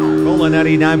Cola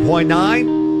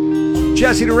 99.9.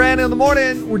 Jesse Duran in the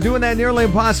morning. We're doing that nearly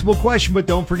impossible question, but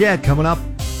don't forget, coming up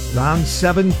around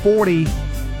 7:40,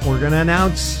 we're going to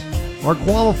announce our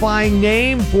qualifying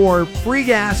name for free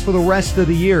gas for the rest of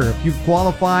the year. If you've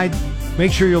qualified,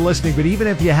 make sure you're listening. But even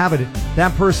if you haven't,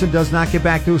 that person does not get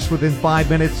back to us within 5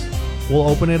 minutes, we'll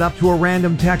open it up to a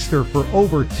random texter for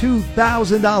over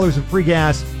 $2,000 of free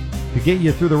gas to get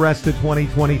you through the rest of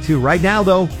 2022. Right now,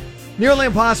 though, nearly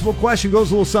impossible question goes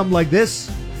a little something like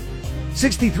this.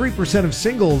 63% of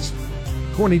singles,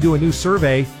 according to a new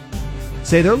survey,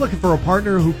 say they're looking for a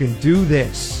partner who can do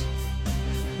this.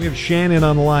 We have Shannon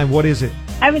on the line. What is it?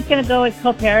 I was going to go with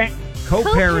co-parent.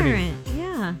 Co-parenting.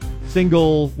 Yeah.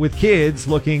 Single with kids,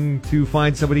 looking to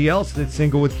find somebody else that's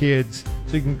single with kids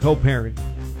so you can co-parent.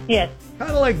 Yes.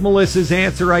 Kind of like Melissa's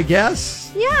answer, I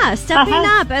guess. Yeah, stepping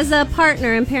up as a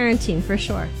partner in parenting for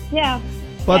sure. Yeah.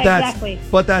 But exactly.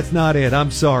 But that's not it.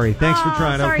 I'm sorry. Thanks for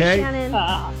trying, sorry, okay? Shannon.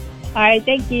 All right,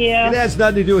 thank you. It has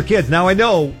nothing to do with kids. Now, I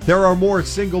know there are more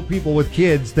single people with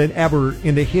kids than ever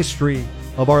in the history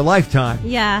of our lifetime.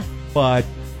 Yeah. But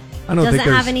I don't Doesn't think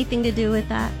there's... have anything to do with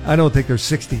that. I don't think there's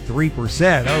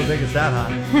 63%. I don't think it's that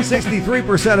high.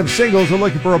 63% of singles are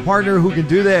looking for a partner who can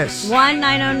do this.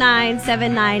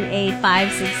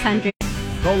 1-909-798-5600.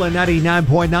 Cola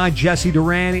 99.9, Jesse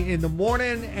Duran in the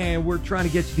morning, and we're trying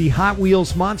to get to the Hot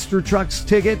Wheels Monster Trucks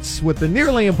tickets with the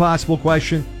nearly impossible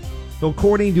question. So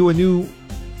according to a new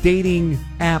dating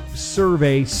app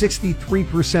survey,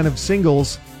 63% of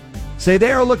singles say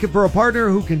they are looking for a partner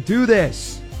who can do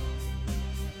this.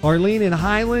 Arlene in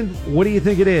Highland, what do you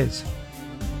think it is?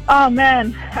 Oh,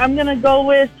 man. I'm going to go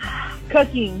with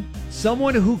cooking.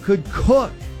 Someone who could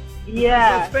cook.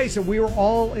 Yeah. Let's face it, we were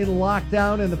all in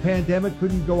lockdown and the pandemic,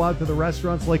 couldn't go out to the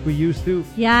restaurants like we used to.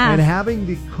 Yeah. And having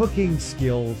the cooking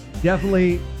skills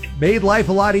definitely made life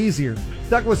a lot easier.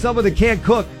 Stuck with someone that can't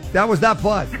cook, that was not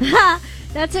fun.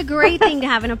 That's a great thing to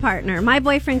have in a partner. My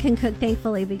boyfriend can cook,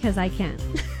 thankfully, because I can't.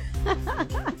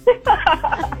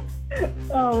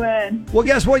 Oh, man. Well,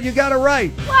 guess what? You got it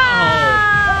right.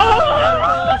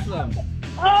 Awesome.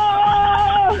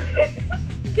 Oh!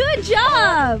 Good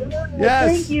job.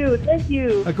 Yes. Thank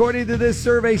you. According to this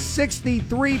survey,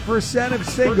 63% of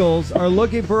singles are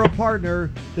looking for a partner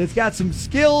that's got some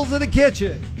skills in the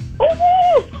kitchen.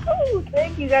 Ooh,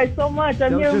 thank you guys so much.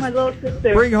 I'm Don't here with just my little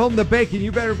sister. Bring home the bacon.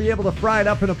 You better be able to fry it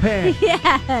up in a pan.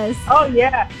 Yes. Oh,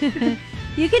 yeah.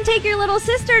 You can take your little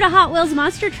sister to Hot Wheels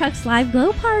Monster Trucks Live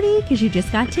Glow Party because you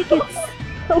just got tickets.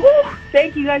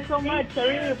 Thank you guys so much. I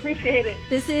really appreciate it.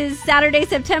 This is Saturday,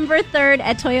 September 3rd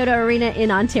at Toyota Arena in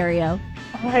Ontario.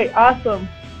 All right, awesome.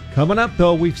 Coming up,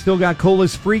 though, we've still got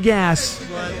Cola's free gas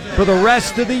for the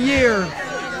rest of the year.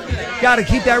 Got to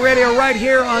keep that radio right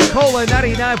here on Cola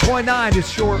 99.9 to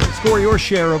score your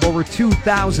share of over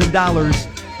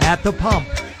 $2,000 at the pump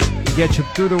to get you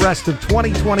through the rest of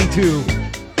 2022.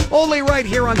 Only right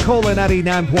here on Cola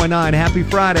 99.9. Happy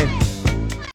Friday.